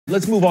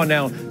Let's move on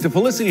now to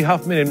Felicity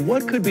Huffman and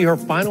what could be her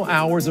final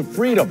hours of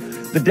freedom.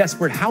 The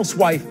desperate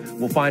housewife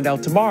will find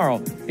out tomorrow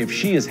if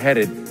she is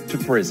headed to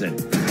prison.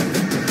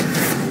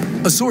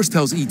 A source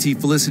tells ET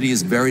Felicity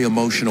is very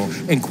emotional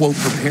and, quote,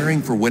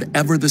 preparing for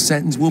whatever the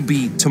sentence will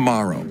be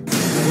tomorrow.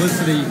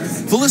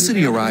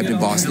 Felicity arrived in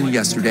Boston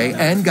yesterday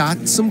and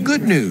got some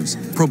good news.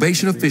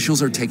 Probation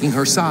officials are taking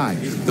her side.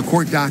 The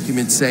court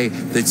documents say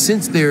that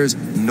since there's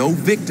no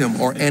victim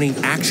or any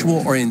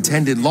actual or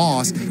intended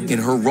loss in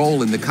her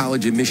role in the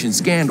college admission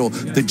scandal,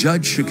 the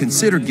judge should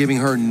consider giving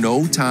her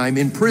no time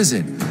in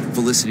prison.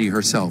 Felicity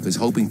herself is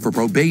hoping for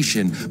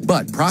probation,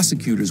 but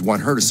prosecutors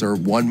want her to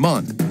serve 1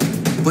 month.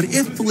 But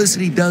if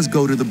Felicity does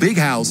go to the big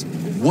house,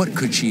 what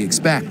could she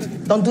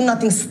expect? Don't do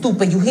nothing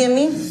stupid, you hear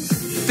me?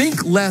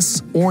 Think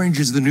less Orange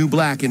is the New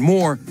Black and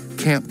more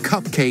Camp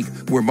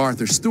Cupcake, where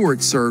Martha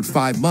Stewart served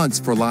 5 months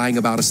for lying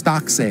about a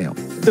stock sale.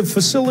 The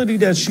facility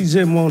that she's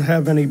in won't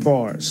have any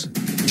bars.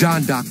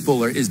 John Doc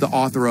Fuller is the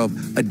author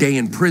of A Day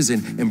in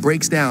Prison and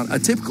breaks down a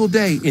typical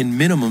day in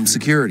minimum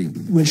security.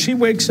 When she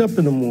wakes up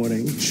in the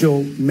morning,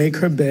 she'll make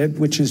her bed,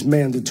 which is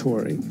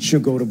mandatory. She'll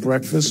go to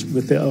breakfast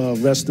with the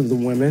rest of the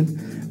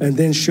women, and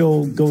then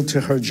she'll go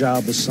to her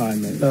job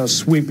assignment,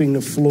 sweeping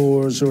the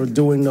floors or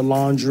doing the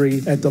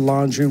laundry at the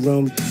laundry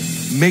room.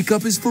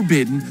 Makeup is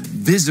forbidden.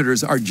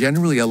 Visitors are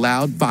generally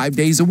allowed 5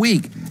 days a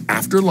week.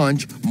 After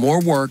lunch,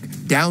 more work,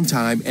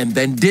 downtime, and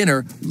then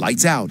dinner,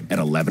 lights out at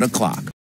 11 o'clock.